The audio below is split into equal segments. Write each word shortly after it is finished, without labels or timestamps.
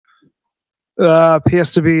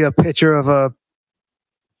Appears to be a picture of a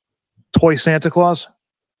toy Santa Claus.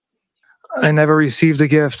 I never received a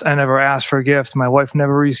gift. I never asked for a gift. My wife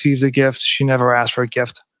never received a gift. She never asked for a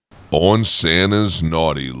gift. On Santa's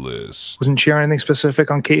naughty list. Wasn't sharing anything specific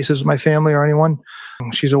on cases with my family or anyone.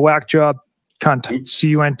 She's a whack job. Cunt.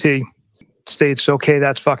 C-U-N-T. States, okay,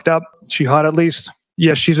 that's fucked up. She hot at least?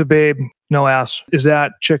 Yes, she's a babe. No ass. Is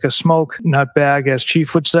that chick a smoke? Nut bag, as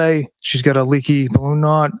Chief would say. She's got a leaky balloon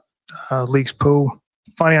knot. Leaks poo.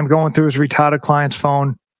 Funny, I'm going through his retarded client's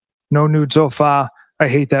phone. No nudes so far. I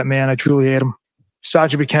hate that man. I truly hate him.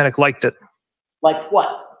 Sergeant Mechanic liked it. Like what?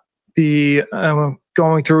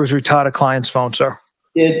 Going through his retarded client's phone, sir.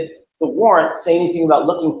 Did the warrant say anything about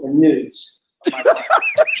looking for nudes?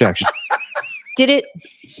 Objection. Did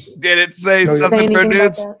it say something for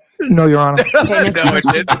nudes? No, Your Honor. Okay, No, it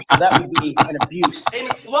didn't. That would be an abuse. Hey,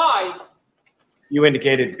 McFly! You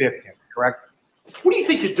indicated 15th, correct? What do you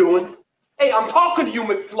think you're doing? Hey, I'm talking to you,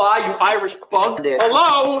 McFly, you Irish bug.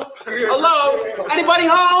 Hello? Hello? Anybody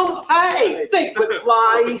home? Hey, think,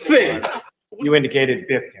 McFly, think. You indicated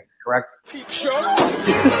 15th, correct?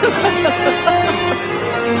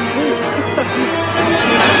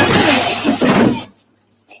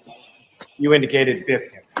 You indicated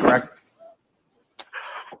 15th, correct?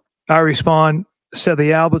 I respond, said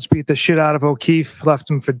the Alberts beat the shit out of O'Keefe, left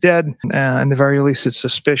him for dead. And the very least, it's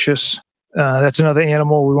suspicious. That's another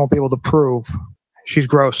animal we won't be able to prove. She's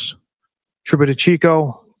gross. Trooper to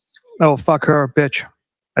Chico. Oh, fuck her, bitch.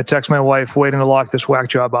 I text my wife, waiting to lock this whack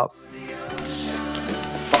job up.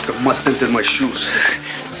 Fucking mud tinted my shoes.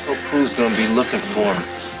 No crew's gonna be looking for him.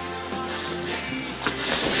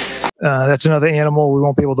 That's another animal we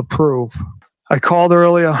won't be able to prove. I called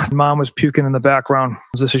earlier. Mom was puking in the background.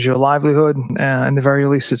 This is your livelihood. And the very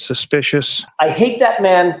least, it's suspicious. I hate that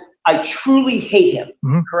man. I truly hate him.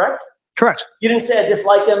 Correct? Correct. You didn't say I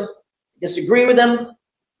dislike him, disagree with him.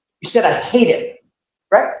 You said I hate him.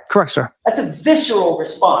 Correct? Correct, sir. That's a visceral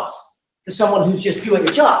response to someone who's just doing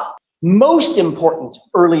a job. Most important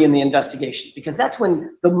early in the investigation, because that's when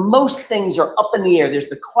the most things are up in the air. There's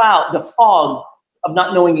the cloud, the fog of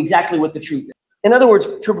not knowing exactly what the truth is. In other words,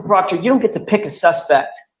 Trooper Proctor, you don't get to pick a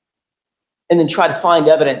suspect and then try to find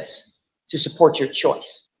evidence to support your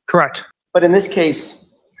choice. Correct. But in this case,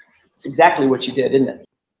 it's exactly what you did, isn't it?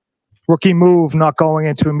 Rookie move, not going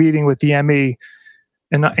into a meeting with the ME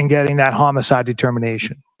and getting that homicide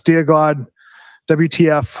determination. Dear God,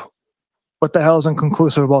 WTF, what the hell is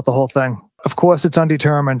inconclusive about the whole thing? Of course, it's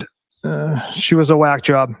undetermined. She was a whack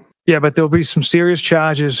job. Yeah, but there'll be some serious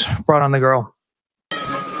charges brought on the girl.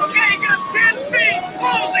 Okay, you got 10 feet,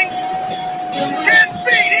 closing. 10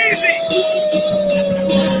 feet, easy.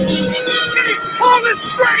 Hold it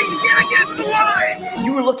straight, get against the line.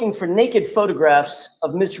 You were looking for naked photographs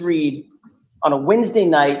of Miss Reed on a Wednesday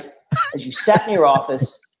night as you sat in your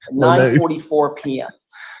office at 9:44 p.m.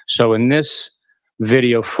 So in this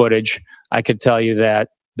video footage, I could tell you that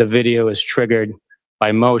the video is triggered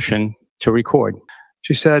by motion to record.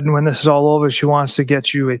 She said when this is all over, she wants to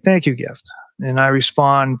get you a thank you gift. And I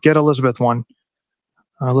respond, get Elizabeth one.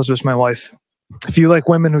 Elizabeth's my wife. If you like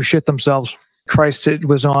women who shit themselves, Christ, it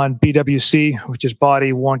was on BWC, which is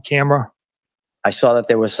body worn camera. I saw that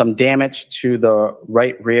there was some damage to the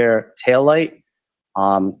right rear taillight.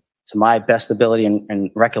 To my best ability and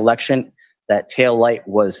recollection, that taillight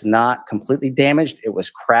was not completely damaged. It was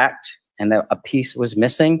cracked and a piece was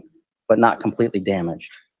missing, but not completely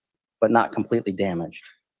damaged. But not completely damaged.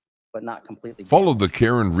 But not completely damaged. Follow the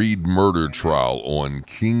Karen Reed murder trial on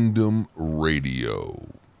Kingdom Radio.